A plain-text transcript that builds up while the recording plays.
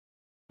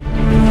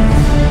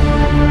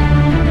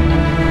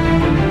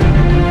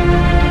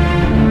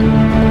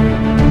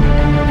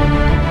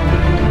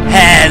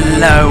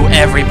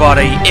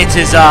everybody, it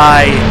is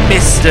I,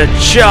 Mr.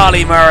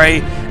 Charlie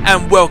Murray,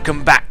 and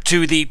welcome back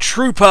to the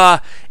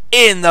Trooper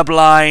in the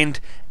Blind,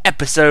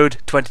 episode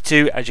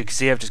 22. As you can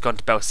see, I've just gone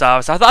to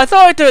Belsavis. I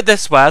thought I'd do it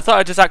this way. I thought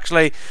I'd just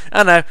actually, I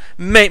don't know,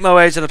 make my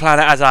way to the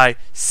planet as I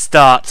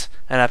start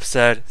an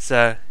episode.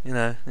 So, you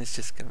know, it's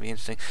just going to be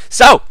interesting.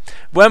 So,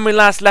 when we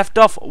last left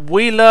off,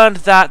 we learned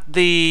that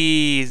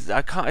is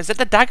it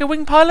the Dagger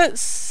Wing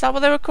pilots? Is that what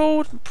they were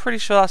called? I'm pretty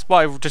sure that's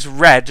what I just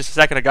read just a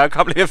second ago. I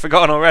can't believe I've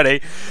forgotten already.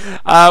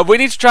 We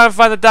need to try and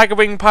find the Dagger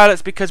Wing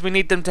pilots because we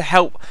need them to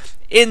help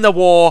in the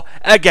war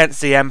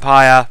against the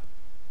Empire.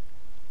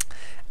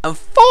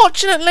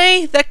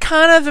 Unfortunately, they're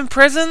kind of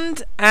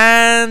imprisoned,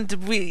 and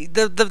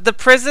the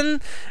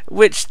prison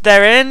which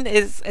they're in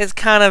is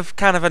kind of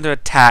under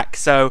attack.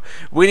 So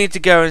we need to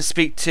go and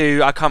speak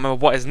to, I can't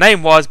remember what his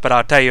name was, but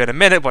I'll tell you in a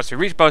minute once we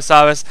reach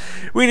Belsavis.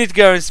 We need to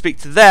go and speak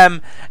to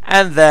them,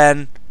 and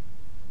then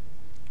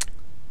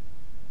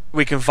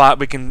we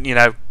can you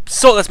know,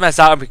 sort this mess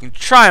out, and we can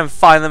try and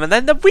find them, and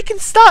then we can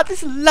start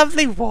this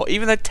lovely war.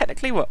 Even though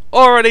technically we're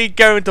already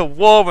going to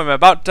war, when we're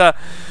about to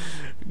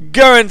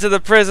go into the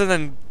prison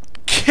and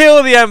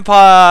kill the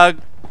Empire.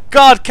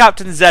 God,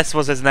 Captain Zess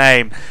was his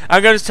name.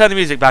 I'm going to turn the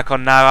music back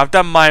on now. I've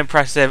done my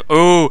impressive.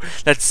 Ooh,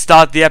 let's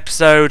start the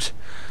episode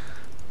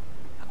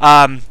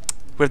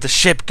with the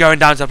ship going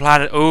down to the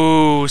planet.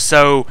 Ooh,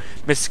 so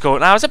mystical.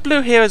 Now, is it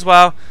blue here as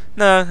well?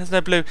 No, there's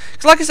no blue.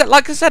 Because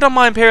like I said on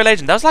my Imperial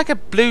Agent, there was like a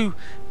blue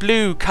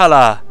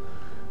colour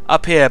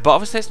up here, but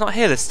obviously it's not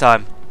here this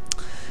time.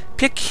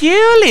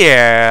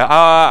 Peculiar.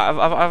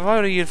 I've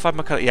already unified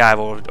my colour. Yeah, I've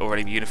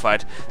already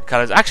unified the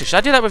colours. Actually, should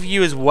I do that with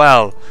you as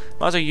well?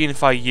 Might as well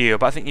unify you,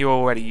 but I think you're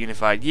already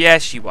unified.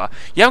 Yes, you are.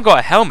 You haven't got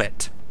a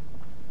helmet.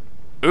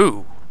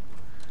 Ooh,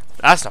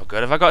 that's not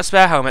good. Have I got a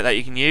spare helmet that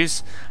you can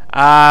use?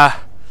 Yes.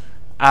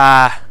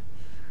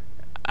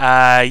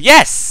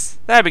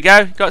 There we go.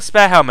 You got a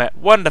spare helmet.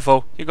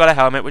 Wonderful. You got a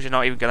helmet, which you're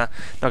not gonna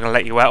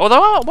let you wear.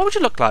 Although, what would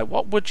you look like?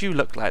 What would you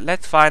look like?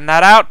 Let's find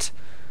that out.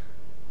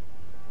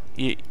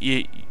 You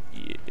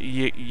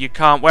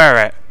can't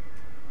wear it.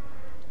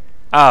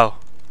 Oh.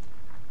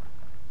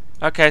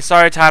 Okay,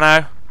 sorry,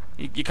 Tano.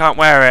 You can't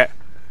wear it.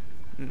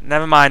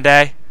 Never mind,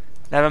 eh?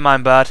 Never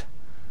mind, bud.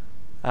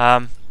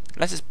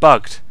 Unless it's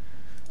bugged.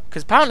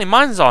 Because apparently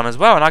mine's on as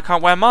well, and I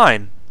can't wear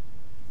mine.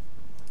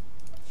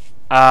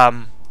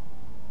 Yeah,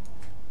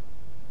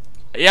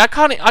 I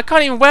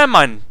can't even wear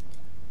mine.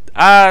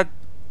 The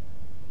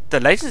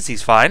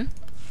latency's fine.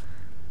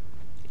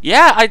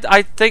 Yeah,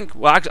 I think.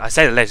 Well, I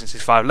say the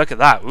latency's fine. Look at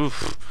that.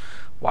 Oof.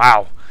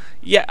 Wow.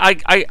 Yeah,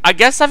 I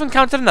guess I've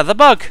encountered another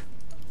bug.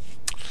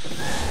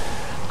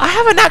 I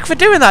have a knack for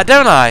doing that,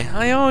 don't I?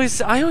 I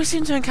always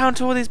seem to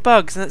encounter all these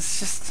bugs, and it's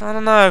just, I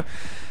don't know.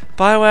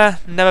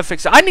 BioWare never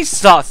fixed it. I need to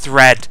start a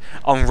thread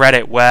on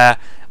Reddit where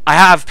I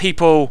have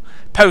people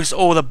post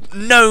all the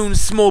known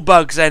small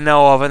bugs they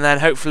know of, and then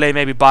hopefully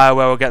maybe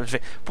BioWare will get them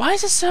fixed. Why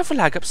is the server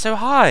lag up so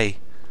high?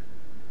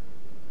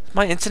 Is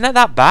my internet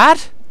that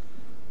bad?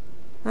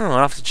 Oh, I'll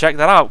have to check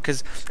that out,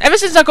 because ever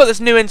since I got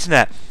this new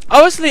internet,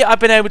 obviously I've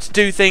been able to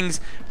do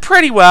things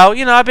pretty well.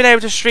 You know, I've been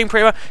able to stream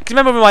pretty well. Because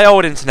remember with my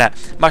old internet,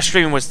 my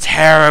streaming was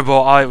terrible.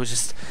 Oh, it was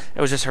just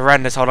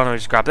horrendous. Hold on, let me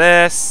just grab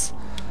this.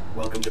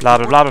 Blah blah blah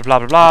blah blah blah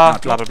blah blah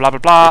blah blah blah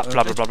blah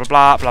blah blah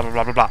blah blah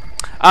blah blah blah.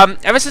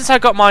 Ever since I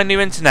got my new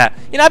internet,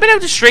 you know, I've been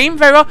able to stream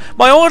very well.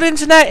 My old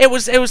internet, it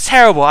was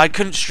terrible. I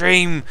couldn't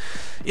stream.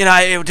 You know,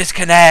 it would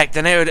disconnect,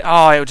 and it would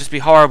just be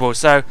horrible.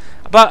 So,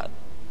 but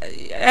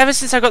ever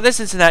since I got this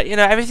internet, you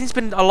know, everything's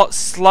been a lot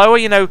slower.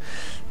 You know,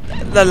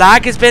 the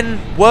lag has been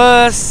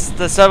worse,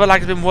 the server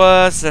lag has been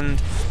worse,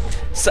 and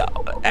so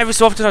every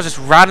so often I just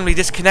randomly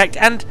disconnect,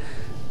 and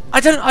I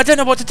don't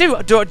know what to do.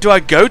 Do I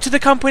go to the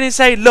company and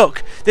say,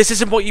 look, this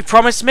isn't what you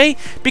promised me?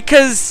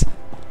 Because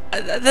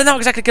they're not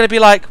exactly going to be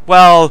like,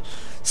 well,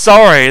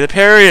 sorry, the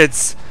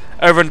period's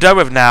over and done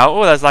with now.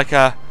 Oh, there's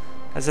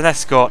an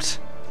escort.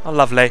 Oh,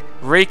 lovely.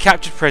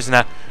 Recaptured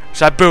prisoner.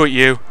 Shall I boo at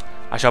you?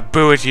 I shall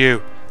boo at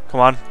you. Come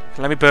on,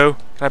 let me boo.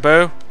 Can I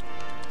boo?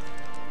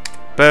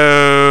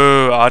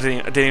 Boo! Oh, I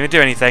didn't even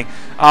do anything.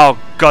 Oh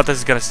god, this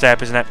is gonna stay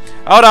up, isn't it?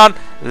 Hold on,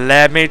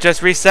 let me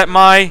just reset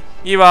my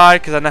UI,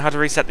 because I know how to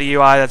reset the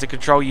UI. There's a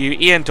control U.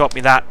 Ian taught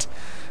me that.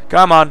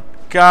 Come on,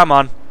 come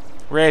on.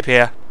 Rape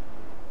here.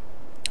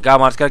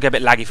 Come on, it's gonna get a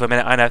bit laggy for a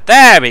minute. I know.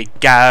 There we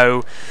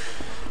go.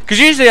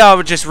 Because usually I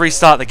would just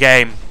restart the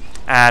game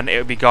and it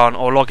would be gone,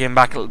 or log in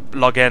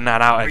and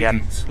out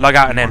again, log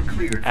out and in,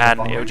 and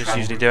it would just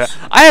usually do it.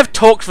 I have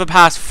talked for the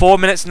past 4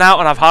 minutes now,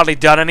 and I've hardly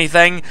done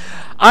anything.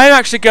 I'm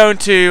actually going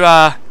to,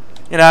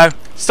 you know,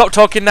 stop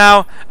talking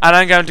now, and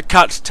I'm going to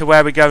cut to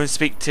where we go and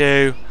speak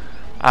to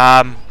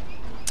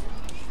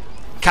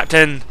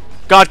Captain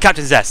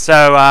Zess.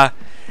 So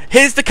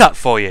here's the cut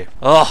for you.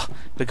 Oh,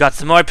 we got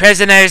some more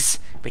prisoners.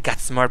 You're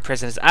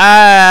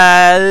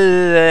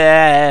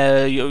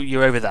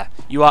over there.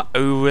 You are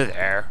over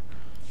there.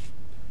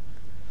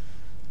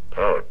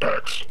 Power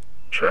packs,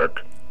 check.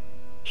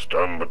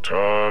 Stun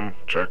baton,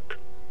 check.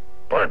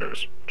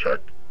 Binders, check.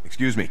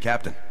 Excuse me,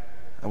 Captain.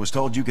 I was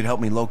told you could help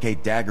me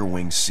locate Dagger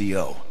Wing's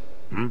CO.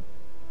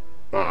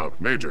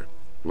 Major.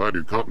 Glad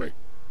you caught me.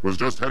 Was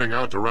just heading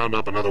out to round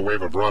up another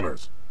wave of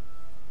runners.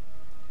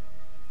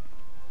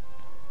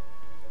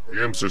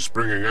 The imps are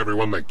springing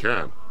everyone they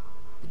can.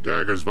 The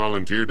Daggers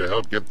volunteered to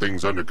help get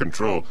things under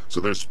control,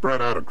 so they're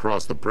spread out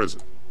across the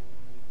prison.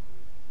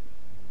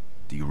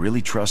 Do you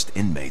really trust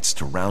inmates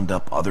to round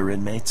up other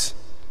inmates?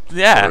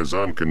 Yeah. As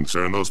I'm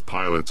concerned, those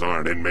pilots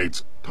aren't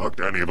inmates. Talk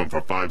to any of them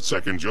for 5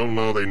 seconds, you'll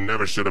know they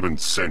never should have been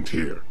sent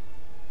here.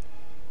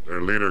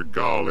 Their leader,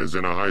 Gall, is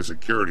in a high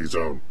security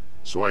zone,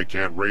 so I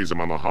can't raise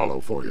him on the hollow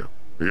for you.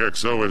 The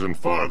XO isn't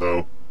far,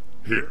 though.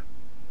 Here.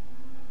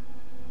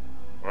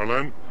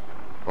 Harlan?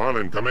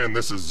 Harlan, come in.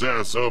 This is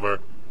Zess, over.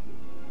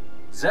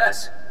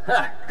 Zess?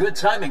 Huh, good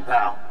timing,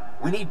 pal.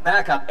 We need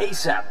backup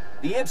ASAP.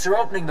 The imps are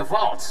opening the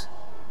vaults.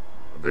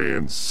 Are they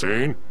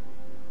insane?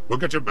 We'll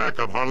get your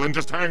backup, Harlan.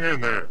 Just hang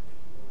in there.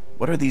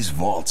 What are these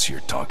vaults you're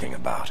talking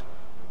about?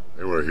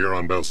 They were here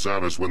on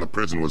Belsavis when the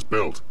prison was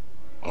built.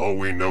 All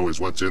we know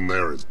is what's in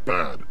there is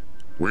bad.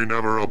 We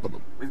never open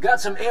them. We've got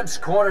some imps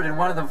cornered in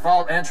one of the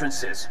vault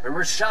entrances, but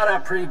we're shot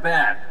up pretty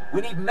bad.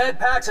 We need med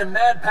packs and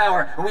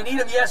manpower, and we need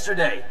them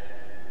yesterday.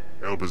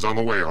 Help is on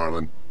the way,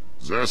 Harlan.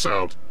 Zess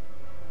out.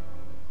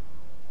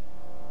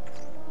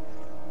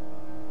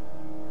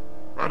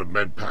 Out of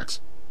med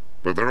packs.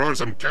 But there are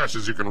some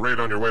caches you can raid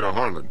on your way to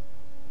Harlan.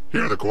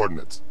 Here are the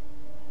coordinates.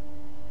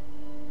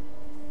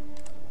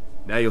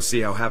 Now you'll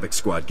see how Havoc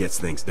Squad gets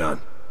things done.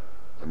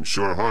 I'm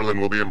sure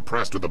Harlan will be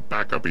impressed with the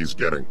backup he's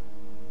getting.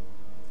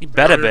 You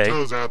better Keep your be.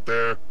 toes out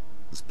there.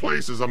 This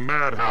place is a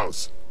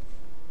madhouse.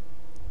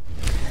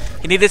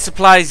 He needed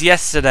supplies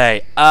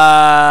yesterday. Do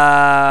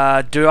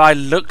I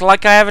look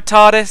like I have a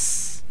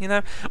TARDIS? You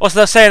know? Also,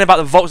 they're saying about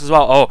the vaults as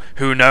well. Oh,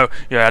 who know?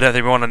 Yeah, I don't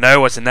think we want to know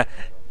what's in there.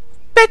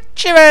 Bet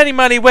you any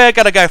money we're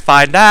gonna go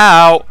find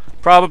out.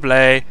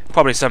 Probably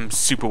some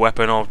super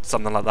weapon or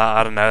something like that.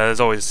 I don't know. There's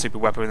always a super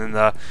weapon in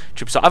the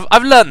trooper.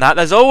 I've learned that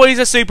there's always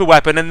a super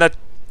weapon in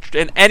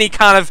any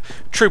kind of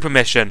trooper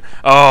mission.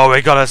 Oh,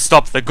 we gotta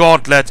stop the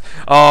gauntlet.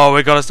 Oh,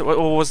 we gotta. What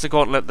was the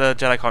gauntlet? The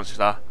Jedi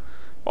Consular.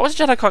 What was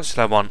the Jedi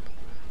Consular one?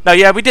 No,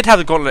 yeah, we did have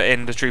the gauntlet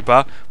in the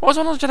trooper. What was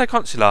one on the Jedi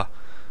Consular?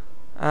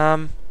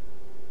 I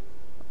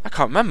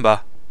can't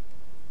remember.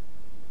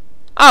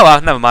 Oh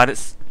well, never mind.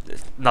 It's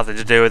nothing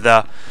to do with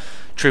the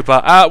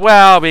trooper. Where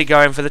are we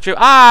going for the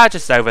trooper?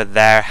 Just over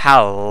there.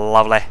 How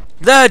lovely.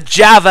 The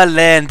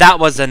Javelin. That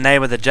was the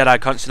name of the Jedi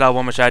Consular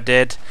one, which I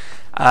did.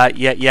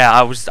 Yeah.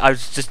 I was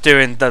just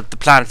doing the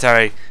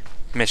planetary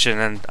mission,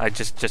 and I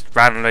just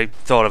randomly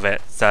thought of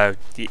it. So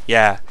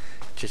yeah,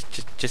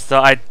 just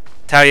thought I'd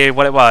tell you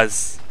what it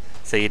was,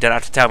 so you don't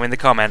have to tell me in the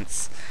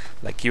comments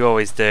like you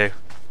always do.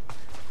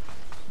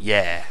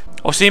 Yeah.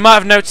 Also, you might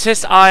have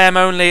noticed I am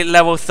only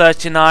level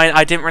 39.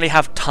 I didn't really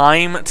have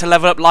time to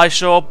level up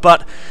Lyshor,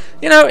 but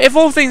you know, if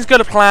all things go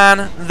to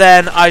plan,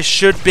 then I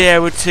should be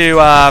able to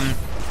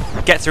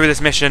get through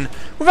this mission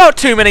without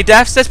too many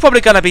deaths. There's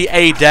probably going to be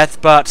a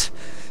death, but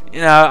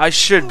you know, I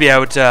should be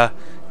able to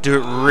do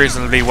it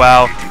reasonably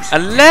well,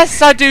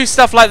 unless I do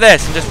stuff like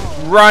this and just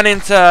run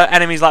into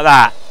enemies like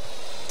that.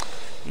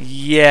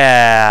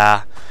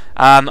 Yeah.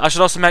 I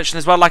should also mention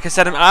as well, like I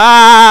said in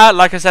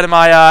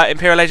my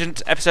Imperial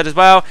Agent episode as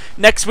well,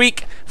 next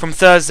week from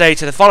Thursday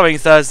to the following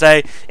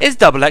Thursday is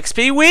double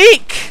XP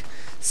week.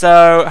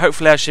 So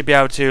hopefully I should be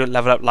able to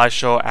level up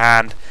Lyshor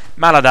and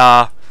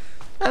Maladar.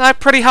 And they're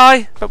pretty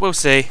high, but we'll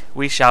see.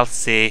 We shall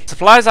see.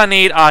 Supplies I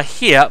need are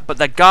here, but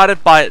they're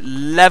guarded by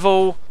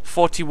level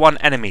 41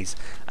 enemies.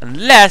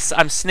 Unless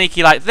I'm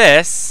sneaky like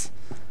this.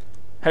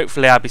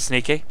 Hopefully I'll be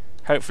sneaky.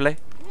 Hopefully.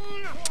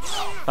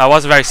 That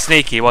wasn't very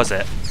sneaky, was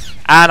it?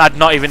 And I'd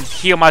not even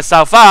heal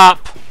myself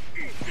up.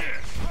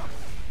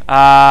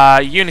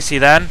 Unity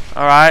then.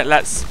 Alright,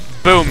 let's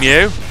boom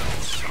you.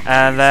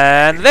 And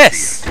then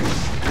this.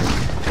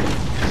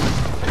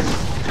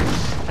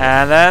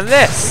 And then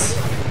this.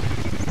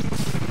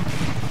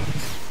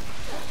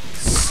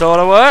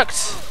 Sorta worked.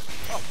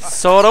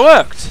 Sorta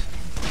worked.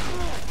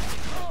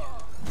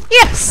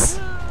 Yes!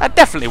 That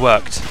definitely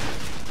worked.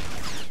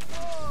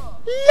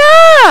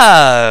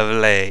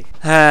 Lovely.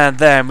 And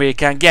then we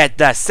can get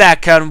the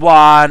second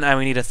one, and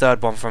we need a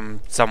third one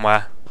from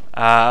somewhere.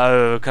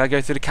 Oh, can I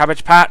go through the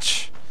cabbage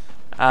patch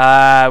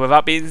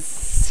without being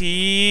seen?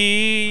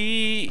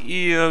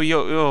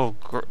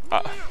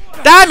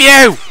 Damn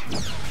you!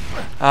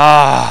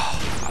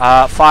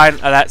 Fine.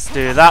 Let's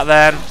do that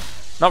then.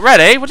 Not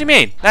ready? What do you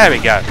mean? There we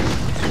go.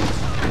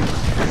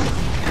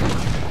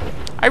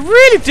 I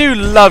really do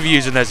love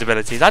using those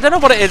abilities. I don't know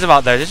what it is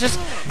about those. It's just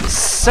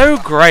so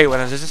great when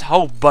there's just a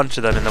whole bunch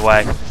of them in the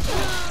way.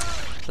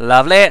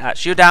 Lovely.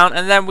 That's you down,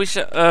 and then we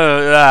should.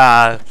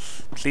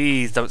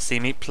 Please don't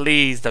see me.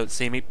 Please don't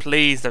see me.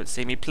 Please don't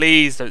see me.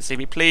 Please don't see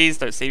me. Please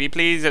don't see me.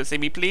 Please don't see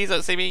me. Please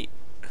don't see me.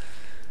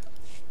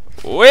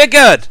 We're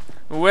good.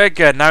 We're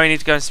good. Now we need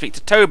to go and speak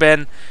to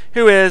Tobin,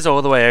 who is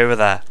all the way over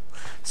there.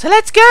 So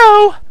let's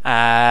go.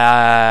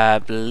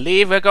 I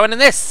believe we're going in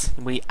this.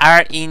 We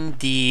are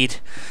indeed.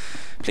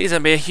 Please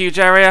don't be a huge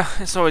area.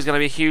 It's always going to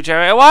be a huge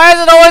area. Why is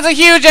it always a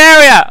huge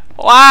area?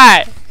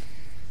 Why?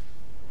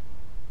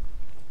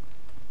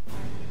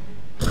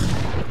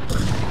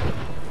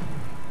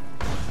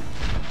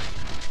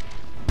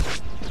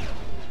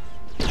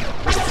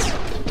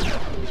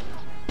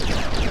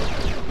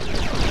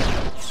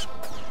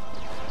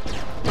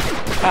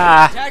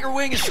 Dagger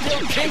Wing is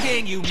still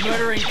kicking, you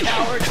murdering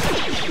coward!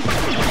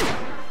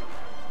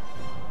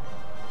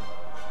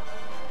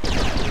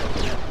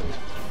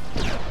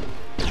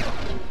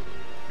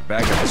 Your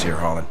backup is here,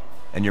 Harlan.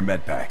 And your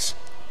med packs.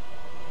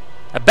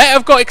 I bet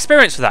I've got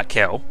experience for that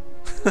kill.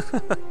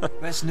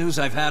 Best news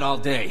I've had all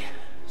day.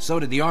 So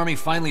did the army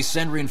finally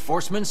send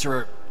reinforcements,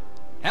 or...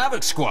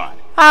 Havoc Squad!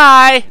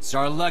 Hi! It's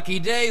our lucky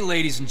day,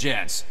 ladies and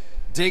gents.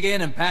 Dig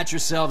in and patch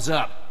yourselves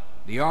up.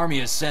 The army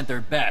has sent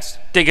their best.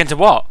 Dig into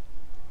what?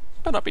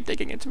 Better not be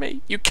digging into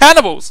me. You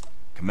cannibals!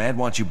 Command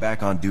wants you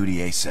back on duty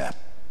ASAP.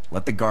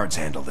 Let the guards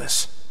handle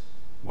this.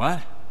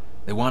 What?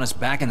 They want us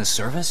back in the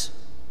service?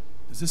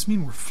 Does this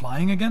mean we're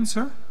flying again,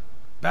 sir?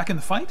 Back in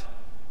the fight?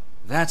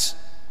 That's...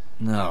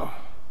 No.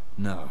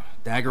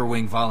 Dagger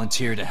Wing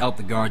volunteered to help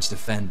the guards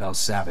defend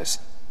Belsavis.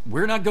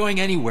 We're not going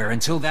anywhere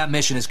until that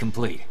mission is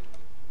complete.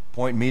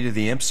 Point me to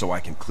the imps so I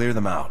can clear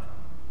them out.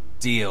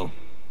 Deal.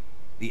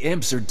 The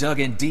imps are dug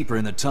in deeper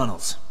in the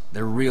tunnels.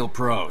 They're real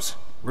pros.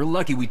 We're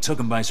lucky we took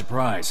them by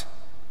surprise.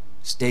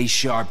 Stay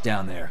sharp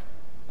down there.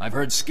 I've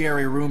heard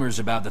scary rumors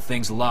about the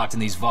things locked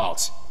in these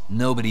vaults.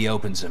 Nobody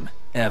opens them,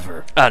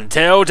 ever.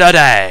 Until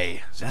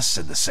today. Zess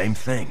said the same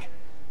thing.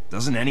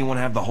 Doesn't anyone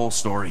have the whole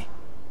story?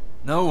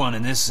 No one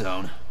in this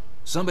zone.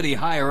 Somebody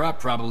higher up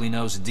probably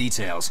knows the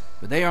details,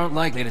 but they aren't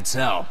likely to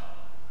tell.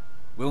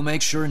 We'll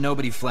make sure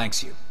nobody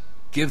flanks you.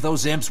 Give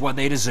those imps what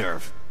they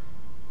deserve.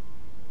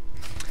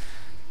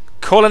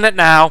 Calling it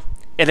now.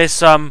 It is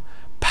some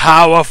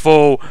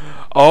powerful,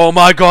 oh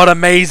my god,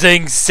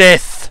 amazing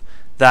Sith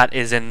that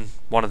is in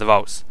one of the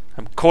vaults.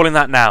 I'm calling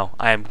that now.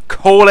 I am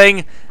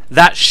calling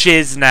that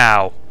shiz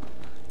now.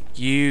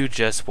 You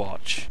just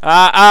watch. Okay,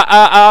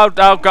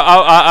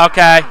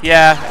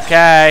 yeah,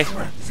 okay.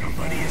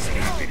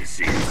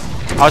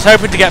 I was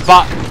hoping to get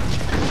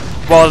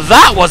well,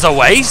 that was a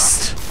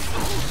waste.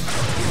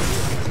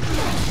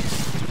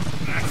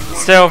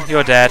 Still,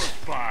 you're dead.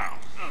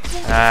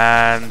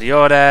 And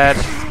you're dead.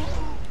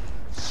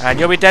 And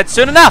you'll be dead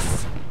soon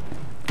enough.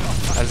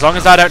 As long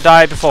as I don't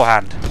die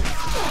beforehand.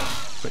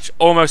 Which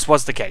almost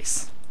was the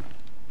case.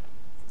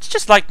 It's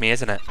just like me,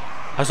 isn't it?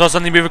 I saw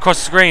something move across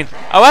the screen.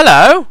 Oh,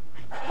 hello!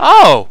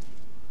 Oh!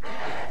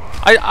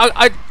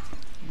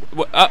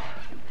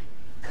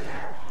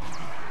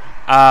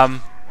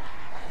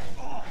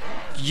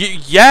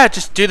 Yeah,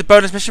 just do the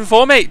bonus mission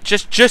for me.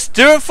 Just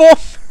do it for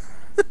me.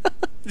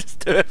 Just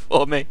do it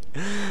for me.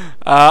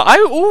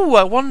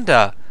 I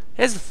wonder.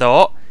 Here's a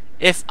thought.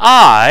 If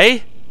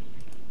I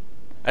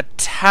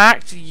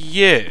attacked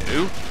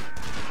you,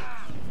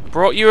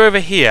 brought you over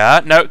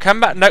here. No, come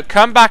back. No,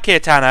 come back here,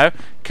 Tano.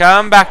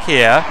 Come back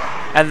here.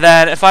 And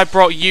then if I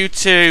brought you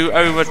two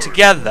over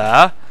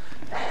together,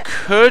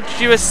 could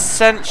you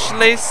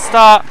essentially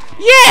start?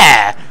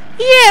 Yeah,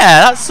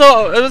 that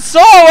sort of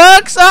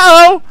works.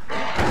 Uh-oh.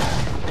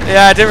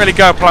 Yeah, I didn't really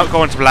go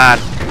according to plan.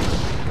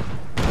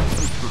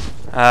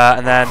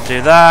 And then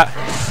do that.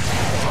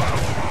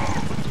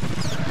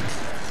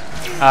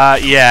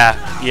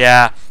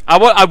 Yeah.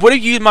 I would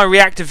have used my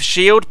reactive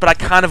shield, but I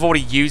kind of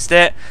already used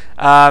it.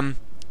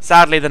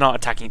 Sadly, they're not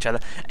attacking each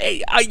other.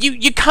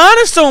 You kind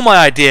of stole my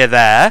idea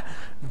there,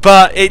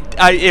 but it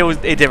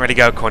didn't really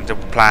go according to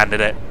plan,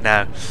 did it?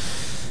 No.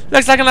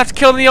 Looks like I'm gonna have to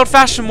kill them the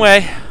old-fashioned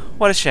way.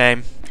 What a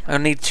shame. I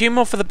need 2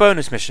 more for the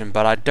bonus mission,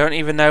 but I don't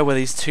even know where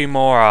these 2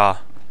 more are.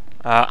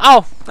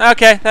 Oh,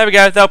 okay, there we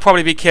go. They'll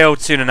probably be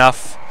killed soon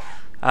enough.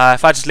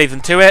 If I just leave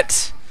them to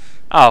it.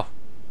 Oh.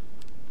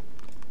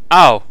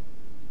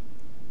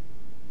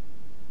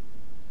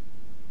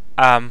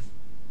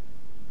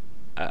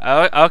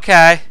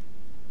 Okay.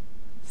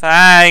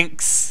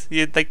 Thanks.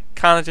 They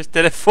kind of just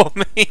did it for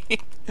me.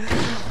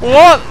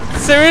 What?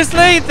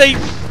 Seriously?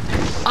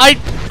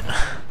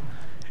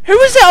 Who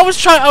was it I was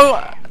trying...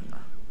 Oh...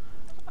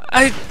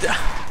 I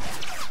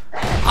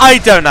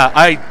don't know.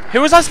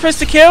 Who was I supposed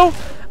to kill?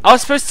 I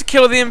was supposed to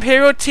kill the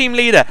Imperial team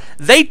leader.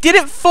 They did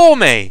it for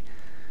me.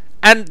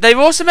 And they've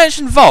also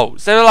mentioned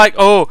vaults. They were like,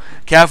 oh,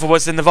 careful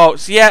what's in the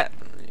vaults. Yeah.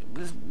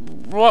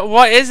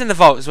 What is in the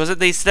vaults? Was it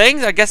these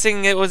things? I'm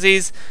guessing it was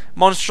these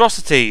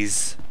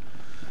monstrosities.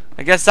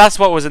 I guess that's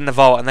what was in the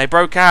vault, and they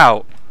broke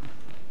out.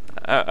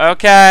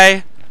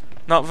 Okay.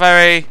 Not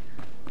very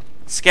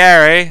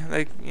scary.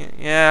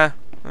 Yeah.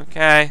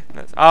 Okay.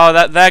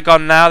 They're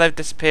gone now. They've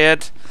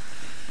disappeared.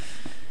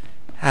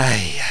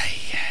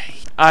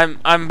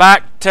 I'm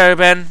back,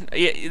 Tobin.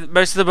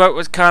 Most of the work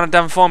was kind of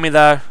done for me,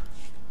 though.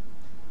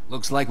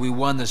 Looks like we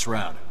won this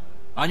round.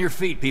 On your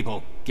feet,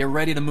 people. Get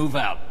ready to move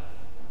out.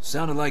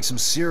 Sounded like some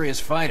serious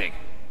fighting.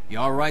 You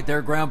alright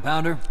there, ground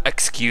pounder?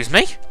 Excuse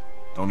me?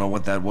 Don't know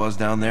what that was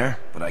down there,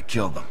 but I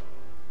killed them.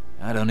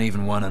 I don't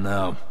even want to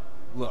know.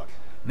 Look,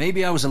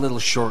 maybe I was a little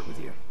short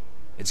with you.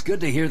 It's good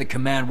to hear the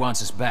command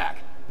wants us back,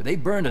 but they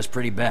burned us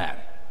pretty bad.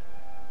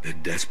 They're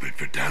desperate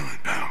for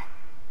talent, pal.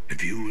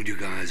 If you and your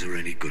guys are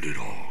any good at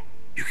all,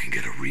 you can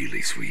get a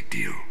really sweet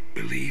deal.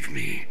 Believe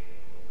me.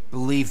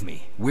 Believe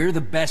me, we're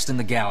the best in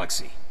the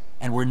galaxy.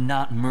 And we're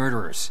not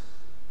murderers.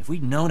 If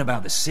we'd known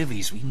about the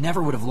civvies, we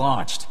never would have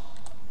launched.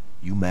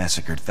 You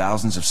massacred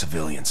thousands of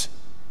civilians,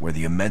 whether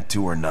you meant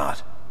to or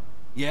not.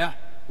 Yeah?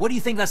 What do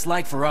you think that's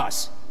like for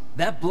us?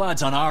 That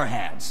blood's on our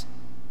hands.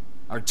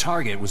 Our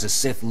target was a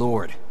Sith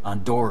Lord,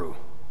 Andoru,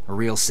 a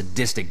real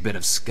sadistic bit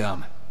of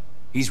scum.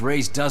 He's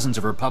raised dozens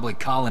of Republic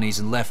colonies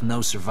and left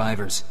no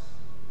survivors.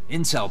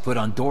 Intel put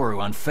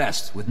Andoru on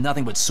Fest with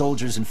nothing but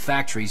soldiers and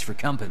factories for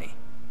company.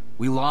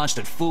 We launched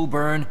at full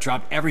burn,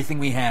 dropped everything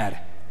we had,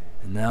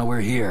 and now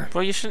we're here.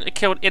 Well, you shouldn't have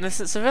killed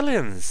innocent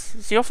civilians.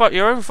 It's your fault,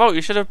 your own fault.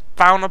 You should have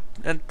found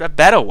a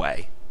better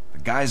way. The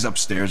guys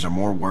upstairs are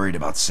more worried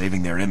about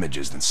saving their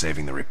images than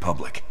saving the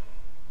Republic.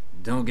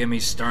 Don't get me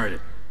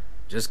started.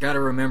 Just gotta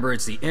remember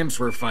it's the imps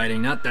we're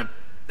fighting, not the...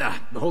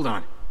 hold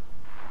on.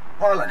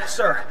 Harlan,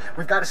 sir,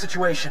 we've got a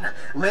situation.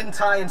 Lin,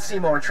 Ty, and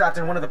Seymour are trapped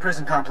in one of the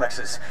prison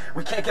complexes.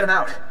 We can't get them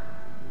out.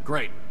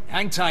 Great.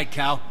 Hang tight,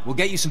 Cal. We'll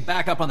get you some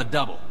backup on the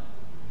double.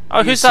 Oh,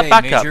 What do who's you that say,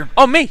 backup? Major?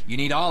 Oh, me! You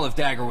need all of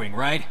Dagger Wing,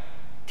 right?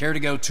 Care to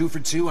go 2 for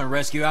 2 on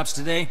rescue ops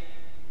today?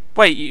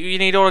 Wait, you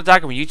need all of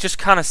Dagger Wing. You just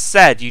kind of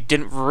said you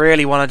didn't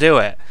really want to do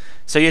it.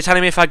 So you're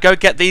telling me if I go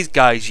get these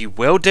guys, you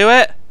will do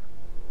it?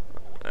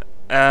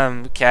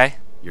 Okay.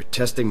 You're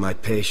testing my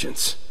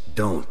patience.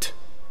 Don't.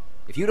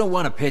 If you don't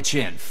want to pitch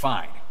in,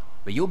 fine.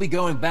 But you'll be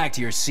going back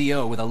to your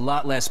CO with a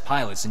lot less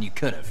pilots than you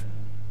could have.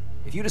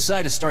 If you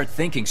decide to start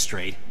thinking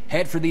straight,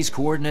 head for these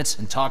coordinates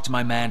and talk to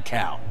my man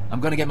Cal. I'm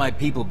gonna get my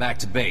people back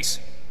to base.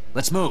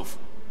 Let's move.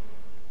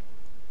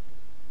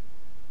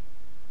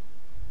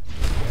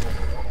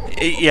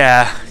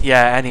 Yeah,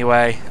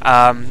 anyway.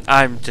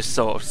 I'm just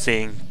sort of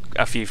seeing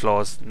a few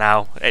flaws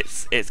now.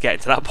 It's getting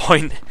to that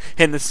point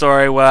in the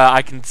story where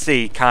I can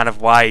see kind of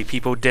why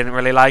people didn't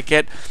really like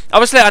it.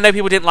 Obviously, I know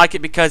people didn't like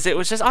it because it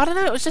was just, I don't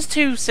know, it was just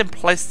too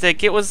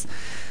simplistic. It was...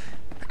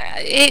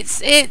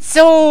 It's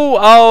all,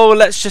 oh,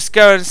 let's just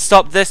go and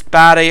stop this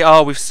baddie.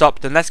 Oh, we've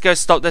stopped them. Let's go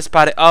stop this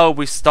baddie. Oh,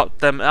 we've stopped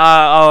them.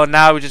 Oh,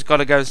 now we just got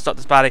to go and stop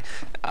this baddie.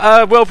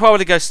 We'll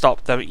probably go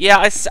stop them.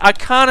 Yeah, I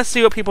kind of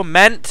see what people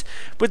meant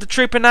with the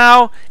trooper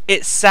now.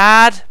 It's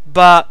sad,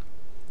 but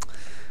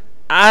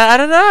I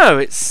don't know.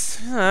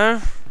 It's, you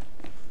know.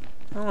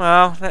 Oh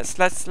well,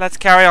 let's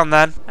carry on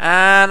then.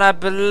 And I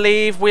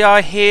believe we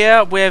are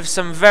here with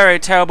some very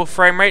terrible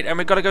frame rate, and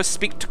we've got to go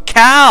speak to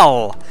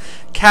Cal.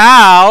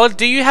 Cal,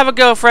 do you have a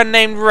girlfriend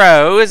named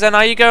Rose, and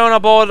are you going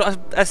aboard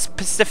a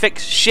specific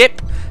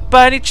ship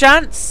by any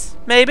chance?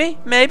 Maybe?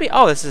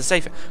 Oh, this is a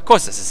safe... Of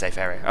course this is a safe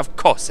area. Of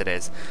course it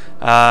is.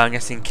 I'm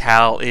guessing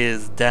Cal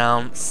is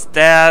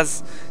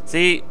downstairs.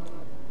 See?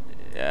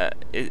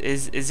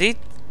 Is he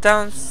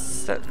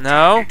downstairs?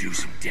 No.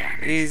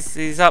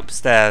 He's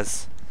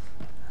upstairs.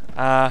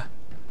 How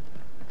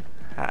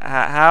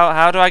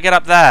do I get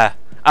up there?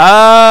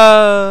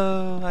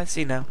 Oh, I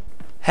see now.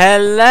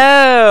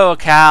 Hello,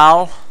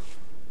 Cal.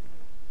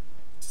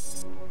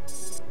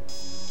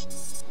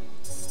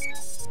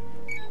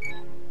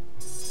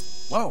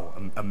 Whoa,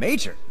 a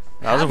major.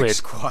 That was a Havoc weird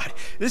squad.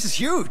 This is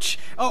huge.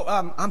 Oh,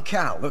 I'm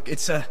Cal. Look,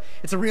 it's a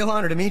real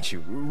honor to meet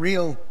you.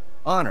 Real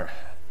honor.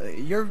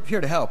 You're here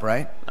to help,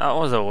 right? That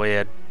was a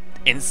weird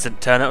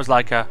instant turn. It was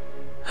like a...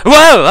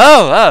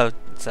 Whoa!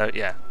 So,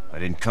 yeah. I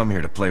didn't come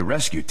here to play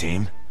rescue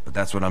team, but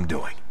that's what I'm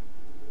doing.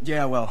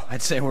 Yeah, well,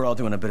 I'd say we're all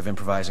doing a bit of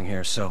improvising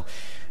here, so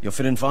you'll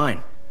fit in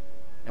fine.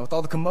 And with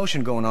all the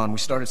commotion going on, we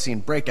started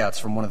seeing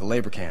breakouts from one of the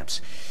labor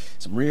camps.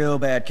 Some real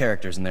bad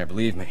characters in there,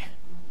 believe me.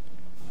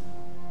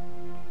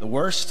 The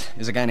worst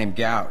is a guy named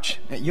Gouge.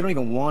 You don't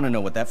even want to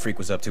know what that freak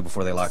was up to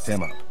before they locked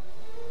him up.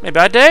 Maybe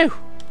I do.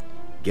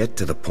 Get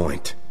to the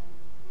point.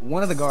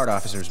 One of the guard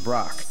officers,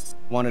 Brock,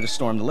 wanted to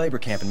storm the labor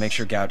camp and make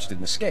sure Gouge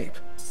didn't escape.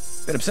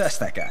 Bit obsessed,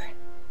 that guy.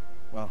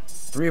 Well,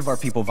 3 of our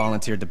people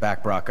volunteered to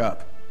back Brock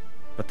up.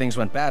 But things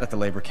went bad at the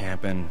labor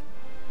camp, and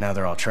now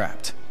they're all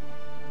trapped.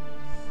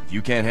 If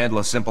you can't handle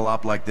a simple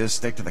op like this,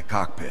 stick to the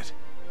cockpit.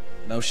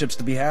 No ships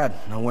to be had.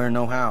 Nowhere,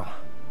 no how.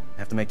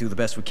 Have to make do the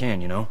best we can,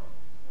 you know?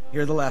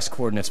 Here are the last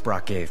coordinates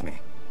Brock gave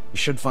me. You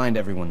should find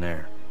everyone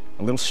there.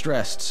 A little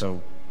stressed,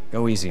 so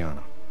go easy on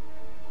them.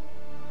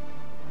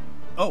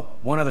 Oh,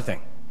 one other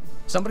thing.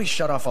 Somebody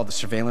shut off all the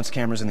surveillance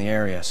cameras in the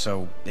area,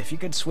 so if you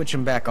could switch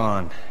them back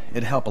on,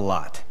 it'd help a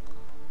lot.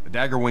 The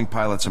Dagger Wing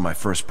pilots are my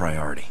first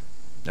priority.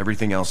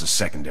 Everything else is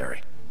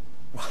secondary.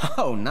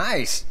 Whoa,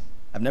 nice!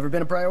 I've never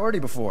been a priority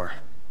before.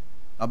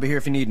 I'll be here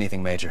if you need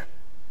anything, Major.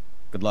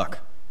 Good luck.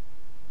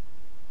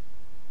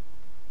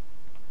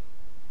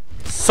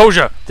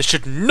 Soldier, this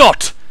should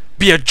not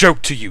be a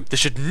joke to you.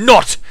 This should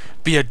not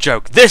be a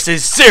joke. This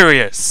is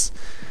serious.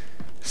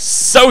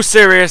 So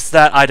serious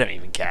that I don't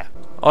even care.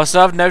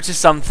 Also, I've noticed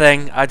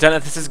something. I don't know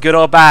if this is good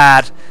or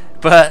bad,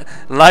 but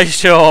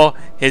Lyshor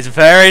is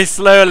very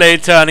slowly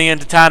turning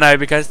into Tano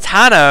because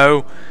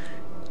Tano...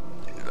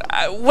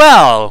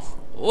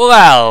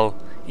 well,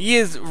 he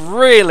is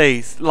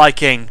really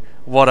liking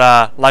what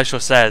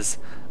Lyshor says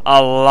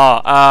a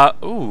lot.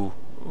 Ooh.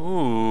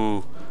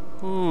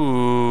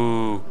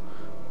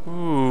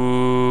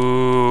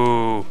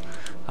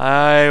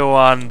 I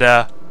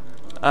wonder.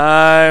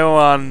 How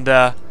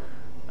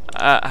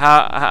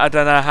I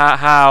don't know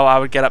how I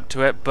would get up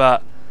to it,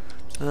 but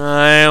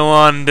I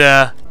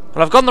wonder.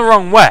 Well, I've gone the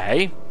wrong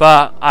way,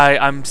 but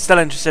I'm still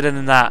interested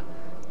in that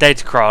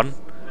Datacron.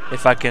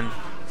 if I can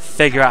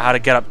figure out how to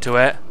get up to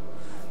it.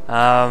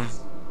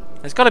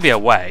 There's got to be a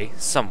way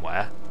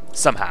somewhere,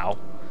 somehow.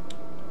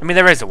 I mean,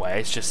 there is a way,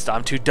 it's just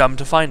I'm too dumb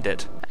to find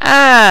it.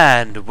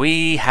 And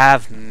we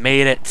have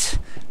made it.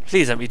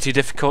 Please don't be too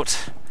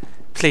difficult.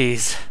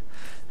 Please.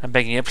 I'm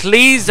begging you.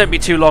 Please don't be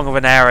too long of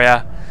an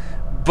area.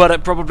 But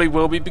it probably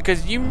will be,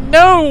 because you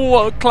know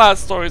what class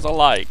stories are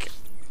like.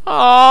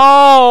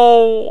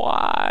 Oh,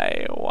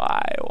 why?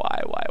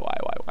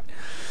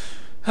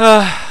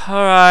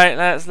 Alright,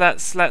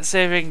 let's see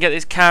if we can get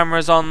these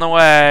cameras on the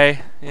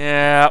way.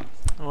 Yeah.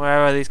 Where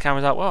are these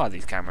cameras at? Where are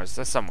these cameras?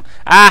 There's someone.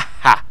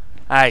 Aha!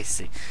 I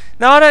see.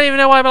 No, I don't even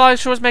know why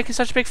Lyshor was making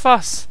such a big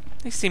fuss.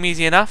 They seem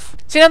easy enough.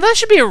 See, now there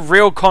should be a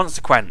real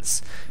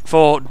consequence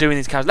for doing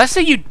these cameras. Let's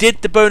say you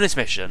did the bonus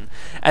mission,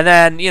 and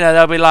then, you know,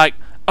 they'll be like,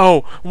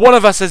 oh, one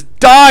of us has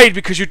died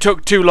because you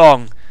took too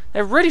long.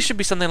 There really should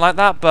be something like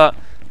that, but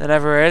there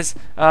never is.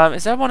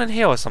 Is there one in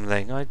here or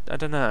something? I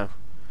don't know.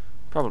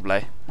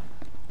 Probably.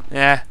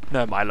 Yeah,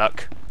 no, my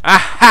luck.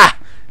 Aha!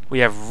 We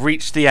have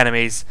reached the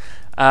enemies.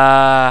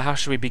 How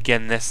should we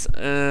begin this?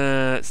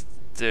 Let's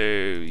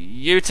do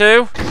you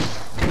two.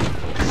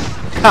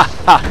 Ha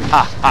ha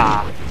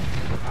ha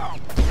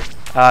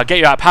ha! Get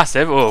you out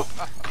passive. Oh,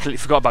 completely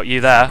forgot about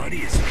you there.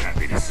 Everybody is so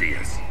happy to see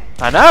us.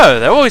 I know,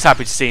 they're always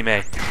happy to see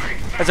me.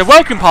 There's a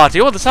welcome party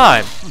all the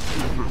time.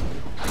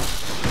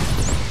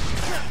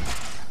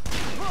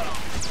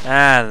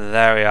 And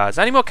there we are. Is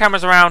there any more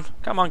cameras around?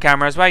 Come on,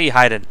 cameras, where are you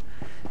hiding?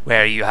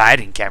 Where are you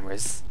hiding,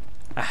 cameras?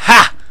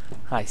 Aha!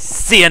 I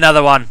see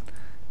another one.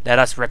 Let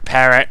us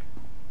repair it.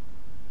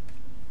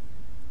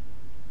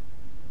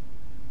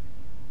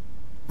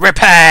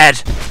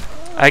 Repaired!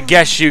 I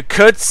guess you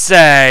could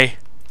say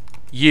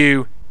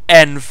you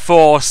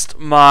enforced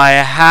my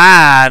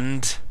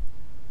hand.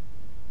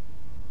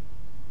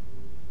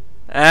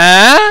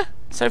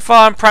 So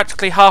far I'm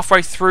practically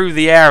halfway through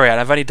the area and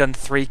I've only done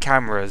 3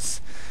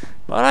 cameras.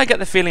 But I get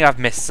the feeling I've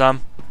missed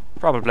some.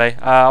 Probably.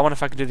 I wonder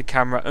if I can do the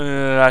camera.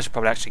 I should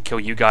probably actually kill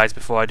you guys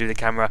before I do the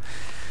camera.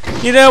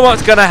 You know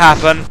what's gonna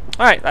happen.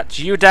 Alright, that's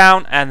you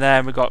down, and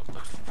then we got...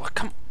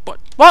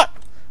 What?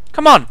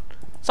 Come on!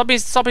 Stop being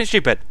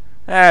stupid.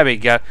 There we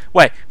go.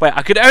 Wait,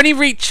 I could only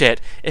reach it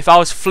if I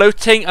was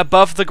floating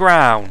above the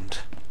ground.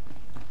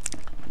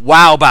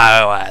 Wow,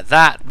 Bauer.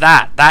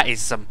 That is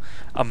some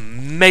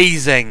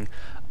amazing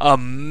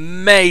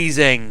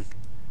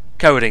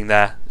coding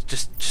there.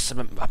 Just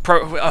some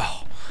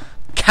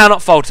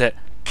cannot fault it.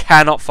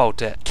 Cannot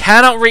fault it.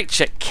 Cannot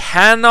reach it.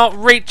 Cannot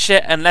reach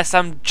it unless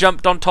I'm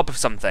jumped on top of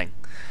something.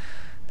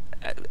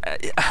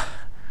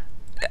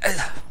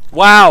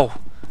 Wow.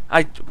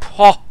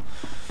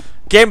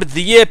 Game of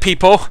the year,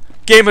 people.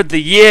 Game of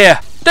the year.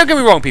 Don't get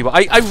me wrong, people.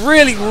 I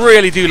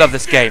really do love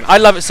this game. I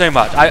love it so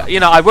much.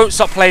 I won't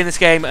stop playing this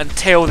game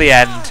until the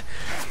end.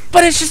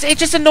 But it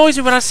just annoys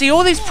me when I see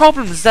all these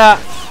problems that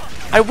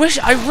I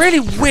really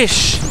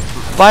wish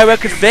BioWare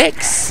could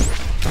fix.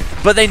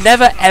 But they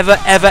never,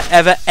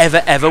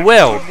 ever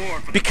will.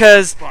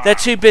 Because they're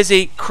too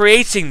busy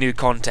creating new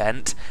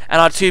content and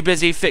are too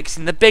busy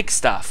fixing the big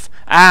stuff.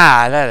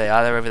 Ah, there they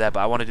are. They're over there,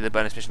 but I want to do the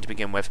bonus mission to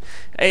begin with.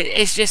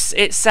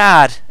 It's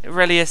sad. It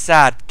really is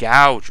sad.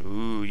 Gouge.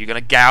 Ooh, you're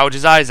going to gouge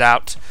his eyes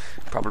out.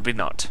 Probably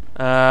not.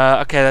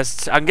 Okay,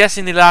 I'm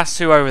guessing the last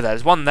 2 over there.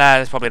 There's one there.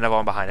 There's probably another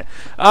one behind it.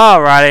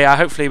 Alrighty,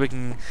 hopefully we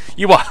can...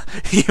 You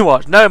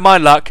watch. No, my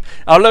luck.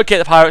 I'll locate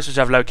the pirates, which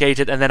I've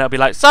located, and then I'll be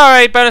like,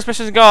 sorry, bonus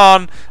mission's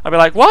gone. I'll be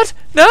like, what?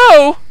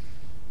 No!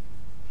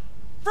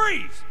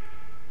 Freeze!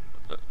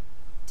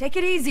 Take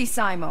it easy,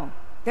 Simo.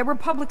 They're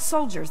Republic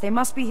soldiers. They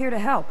must be here to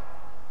help.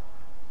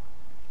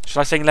 Should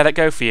I sing Let It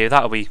Go for you?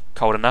 That'll be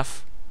cold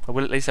enough. At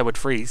least I would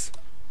freeze.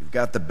 You've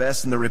got the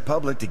best in the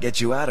Republic to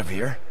get you out of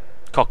here.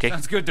 Cocky.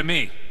 Sounds good to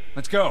me.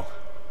 Let's go.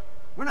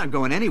 We're not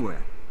going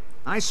anywhere.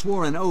 I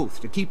swore an oath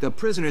to keep the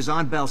prisoners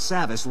on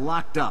Belsavis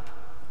locked up.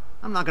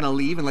 I'm not gonna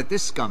leave and let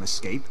this scum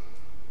escape.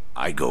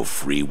 I go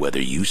free whether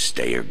you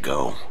stay or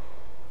go.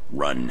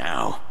 Run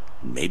now.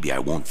 Maybe I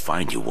won't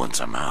find you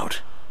once I'm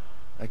out.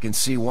 I can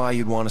see why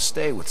you'd want to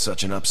stay with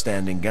such an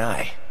upstanding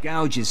guy.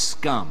 Gouge is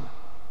scum.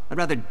 I'd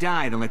rather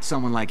die than let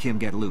someone like him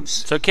get loose.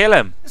 So kill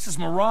him. This is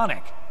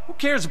moronic. Who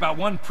cares about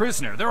one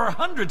prisoner? There are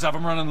hundreds of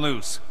them running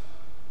loose.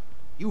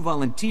 You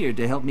volunteered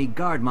to help me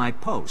guard my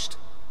post.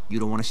 You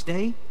don't want to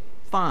stay?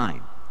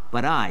 Fine.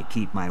 But I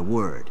keep my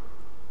word.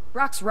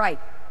 Brock's right.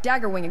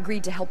 Dagger Wing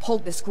agreed to help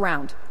hold this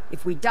ground.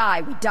 If we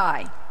die, we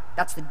die.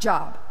 That's the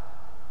job.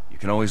 You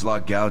can always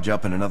lock Gouge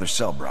up in another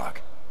cell,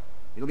 Brock.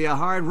 It'll be a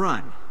hard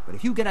run, but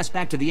if you get us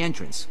back to the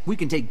entrance, we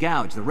can take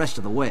Gouge the rest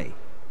of the way.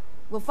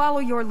 We'll follow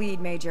your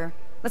lead, Major.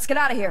 Let's get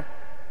out of here.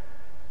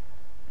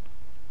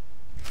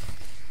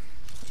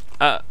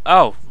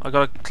 Oh, I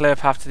got a clear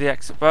path to the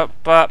exit, but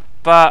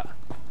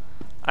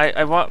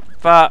I want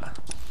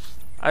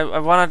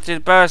to do the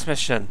bonus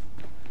mission.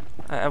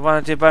 I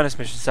want to do a bonus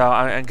mission, so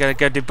I'm gonna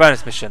go do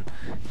bonus mission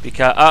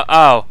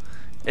because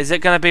is it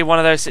gonna be one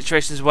of those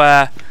situations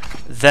where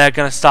they're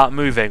gonna start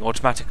moving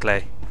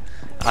automatically?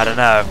 I don't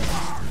know,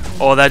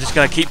 or they're just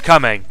gonna keep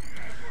coming.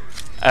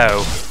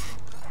 Oh,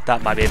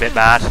 that might be a bit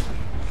bad.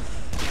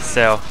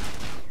 still.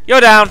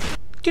 You're down.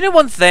 Do you know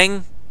one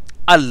thing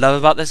I love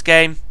about this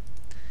game?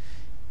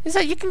 Is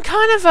that you can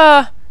kind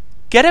of,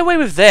 get away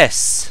with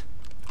this.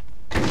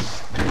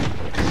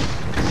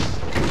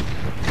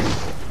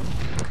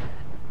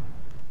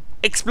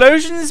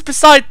 Explosions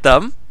beside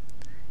them,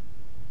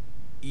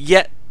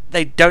 yet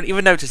they don't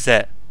even notice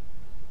it.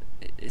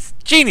 It's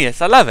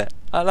genius. I love it.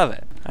 I love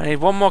it. I need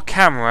one more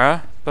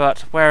camera, but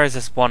where is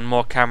this one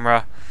more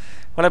camera?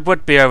 Well, it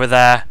would be over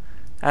there,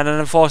 and an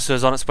enforcer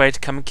is on its way to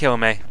come and kill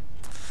me.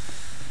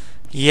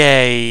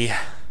 Yay.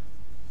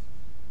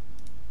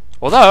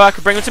 Although, I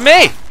could bring him to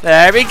me.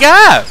 There we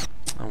go.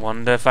 I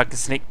wonder if I can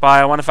sneak by.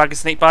 I wonder if I can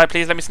sneak by.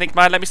 Please let me sneak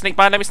by. Let me sneak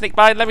by. Let me sneak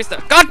by. Let me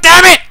sneak. God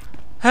damn it!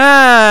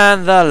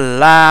 And the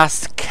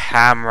last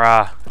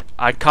camera.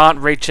 I can't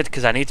reach it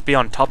because I need to be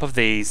on top of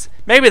these.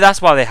 Maybe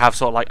that's why they have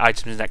sort of like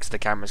items next to the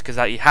cameras, because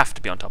you have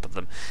to be on top of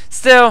them.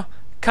 Still,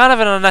 kind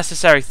of an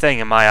unnecessary thing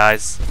in my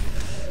eyes.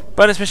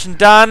 Bonus mission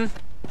done.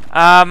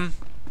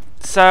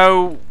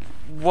 So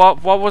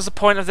what was the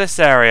point of this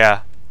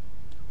area?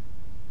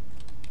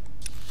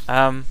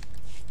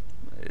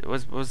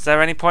 Was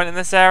there any point in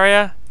this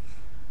area?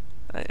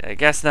 I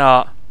guess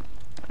not.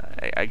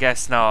 I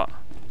guess not.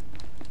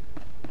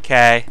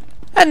 Okay.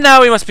 And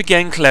now we must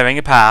begin clearing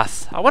a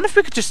path. I wonder if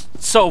we could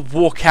just sort of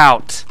walk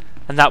out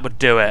and that would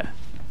do it.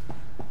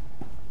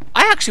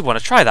 I actually want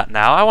to try that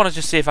now. I want to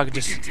just see if I could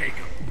just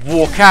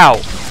walk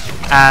out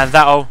and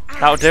that'll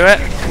do it.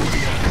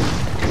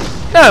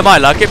 No, my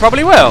luck, it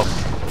probably will.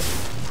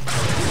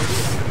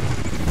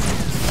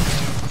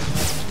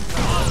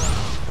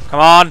 Come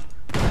on.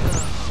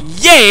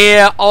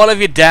 Yeah, all of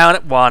you down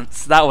at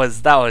once. That was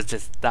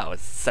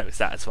so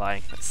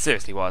satisfying. It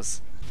seriously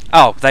was.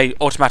 Oh, they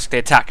automatically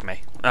attack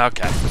me.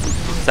 Okay.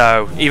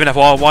 So, even if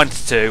I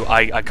wanted to,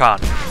 I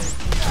can't.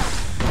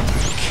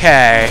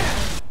 Okay.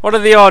 What are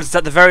the odds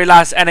that the very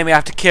last enemy I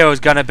have to kill is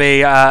going to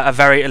be a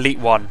very elite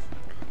one?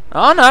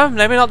 Oh no,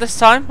 maybe not this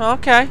time.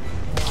 Okay.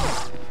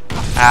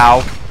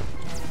 Ow.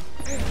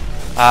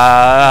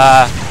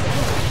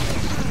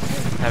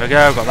 There we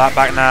go, got that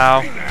back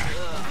now.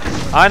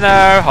 I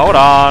know, hold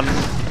on.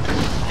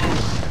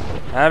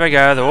 There we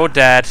go, they're all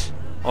dead.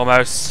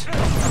 Almost.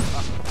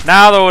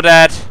 Now they're all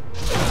dead.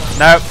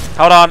 Nope,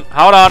 hold on.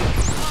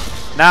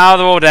 Now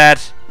they're all dead.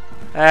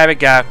 There we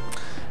go.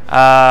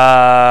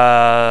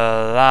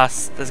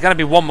 There's gonna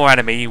be one more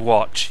enemy, you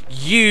watch.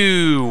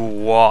 You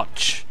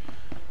watch.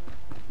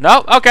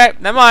 No, okay,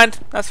 never mind.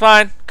 That's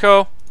fine,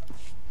 cool.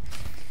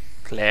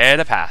 Clear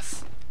the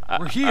path.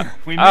 We're here,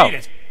 we made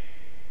it.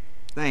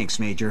 Thanks,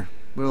 Major.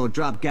 We'll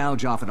drop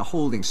Gouge off at a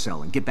holding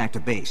cell and get back to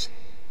base.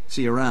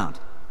 See you around.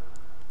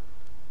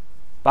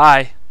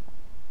 Bye.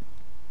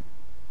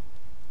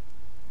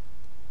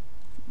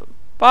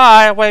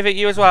 Bye, I'll wave at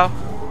you as well.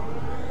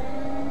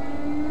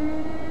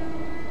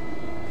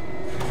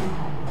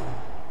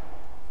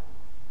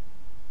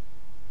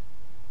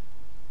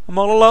 I'm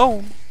all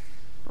alone.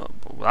 Oh,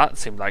 well, that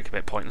seemed like a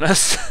bit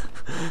pointless.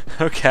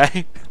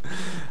 Okay.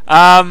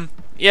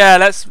 Yeah,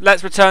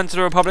 let's return to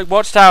the Republic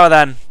Watchtower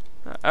then.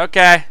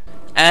 Okay.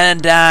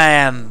 And I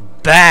am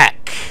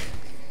back.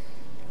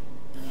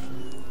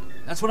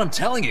 That's what I'm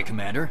telling you,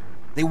 Commander.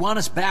 They want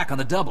us back on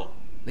the double.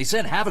 They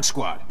sent Havoc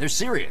Squad. They're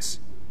serious.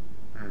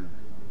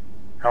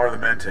 How are the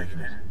men taking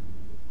it?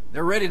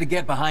 They're ready to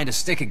get behind a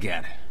stick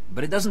again.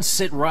 But it doesn't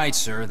sit right,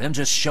 sir, them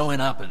just showing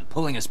up and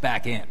pulling us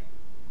back in.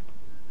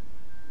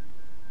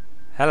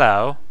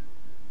 Hello.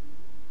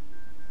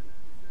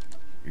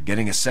 You're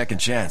getting a second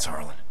chance,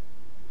 Harlan.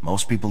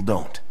 Most people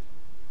don't.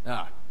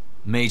 Ah,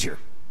 Major.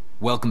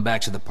 Welcome back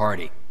to the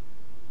party.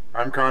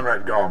 I'm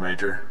Conrad Gall,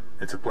 Major.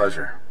 It's a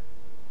pleasure.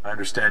 I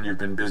understand you've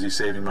been busy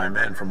saving my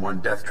men from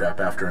one death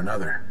trap after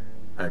another.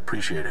 I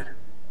appreciate it.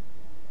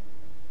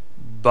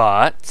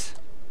 But...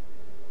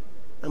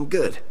 I'm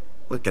good.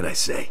 What can I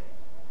say?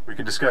 We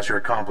can discuss your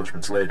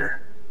accomplishments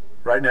later.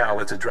 Right now,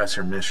 let's address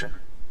your mission.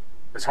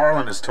 As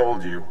Harlan has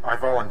told you, I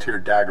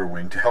volunteered Dagger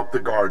Wing to help the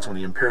guards when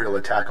the Imperial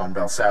attack on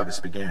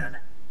Belsavis began.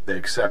 They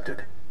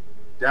accepted.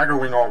 Dagger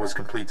Wing always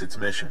completes its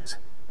missions.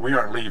 We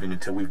aren't leaving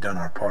until we've done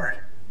our part.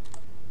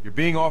 You're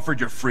being offered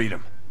your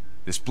freedom.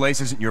 This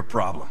place isn't your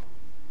problem.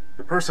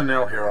 The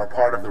personnel here are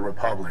part of the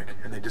Republic,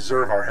 and they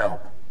deserve our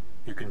help.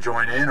 You can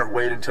join in or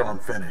wait until I'm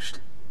finished.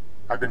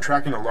 I've been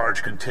tracking a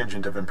large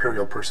contingent of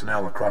Imperial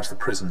personnel across the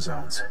prison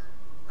zones.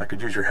 I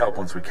could use your help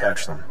once we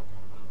catch them.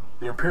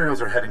 The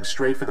Imperials are heading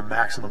straight for the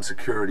maximum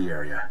security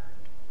area.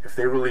 If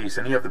they release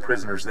any of the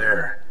prisoners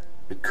there,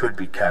 it could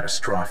be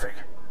catastrophic.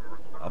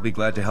 I'll be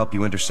glad to help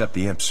you intercept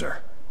the imp, sir.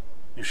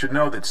 You should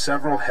know that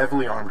several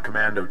heavily armed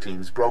commando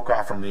teams broke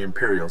off from the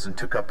Imperials and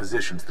took up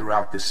positions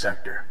throughout this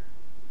sector.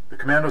 The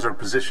commandos are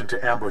positioned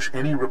to ambush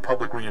any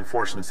Republic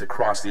reinforcements that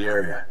cross the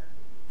area.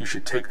 You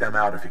should take them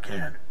out if you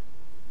can.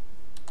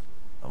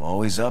 I'm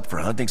always up for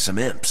hunting some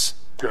imps.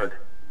 Good.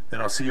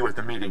 Then I'll see you at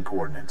the meeting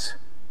coordinates.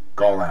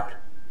 Gall out.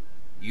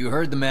 You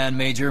heard the man,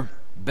 Major.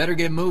 Better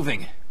get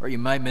moving, or you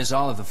might miss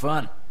all of the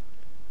fun.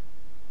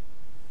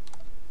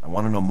 I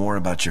want to know more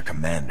about your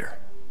commander.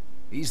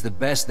 He's the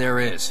best there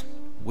is.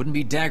 Wouldn't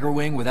be Dagger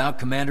Wing without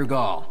Commander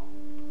Gall.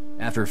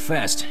 After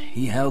Fest,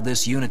 he held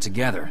this unit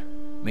together.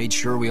 Made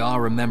sure we all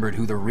remembered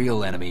who the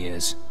real enemy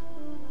is.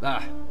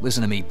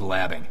 Listen to me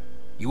blabbing.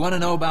 You want to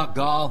know about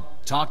Gall?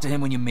 Talk to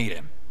him when you meet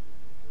him.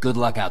 Good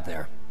luck out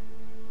there.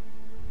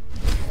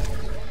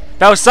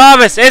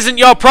 Belsavis isn't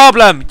your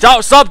problem!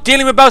 Don't stop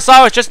dealing with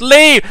Belsavis, just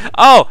leave!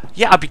 Oh,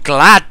 yeah, I'd be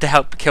glad to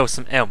help kill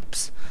some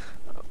imps.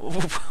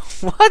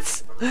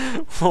 What?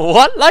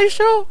 What,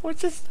 Lyshor?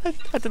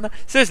 I don't know.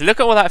 Seriously, look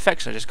at all that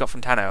affection I just got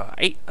from Tano.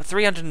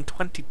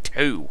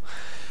 322.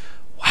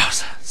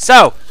 Wowza.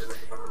 So,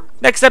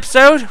 next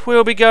episode,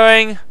 we'll be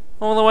going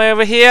all the way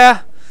over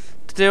here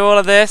to do all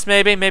of this,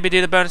 maybe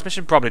do the bonus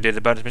mission, probably do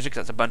the bonus mission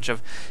because that's a bunch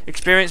of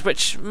experience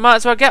which might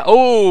as well get.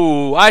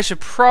 Oh, I should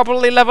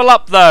probably level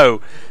up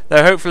though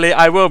hopefully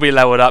I will be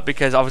leveled up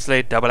because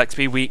obviously double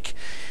XP week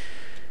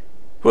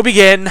will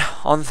begin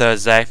on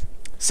Thursday.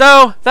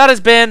 So that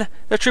has been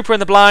The Trooper in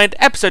the Blind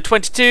episode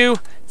 22.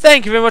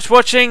 Thank you very much for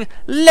watching,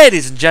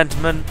 ladies and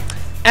gentlemen,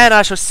 and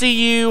I shall see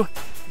you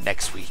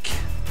next week,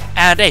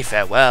 and a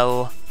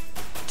farewell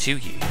to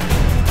you.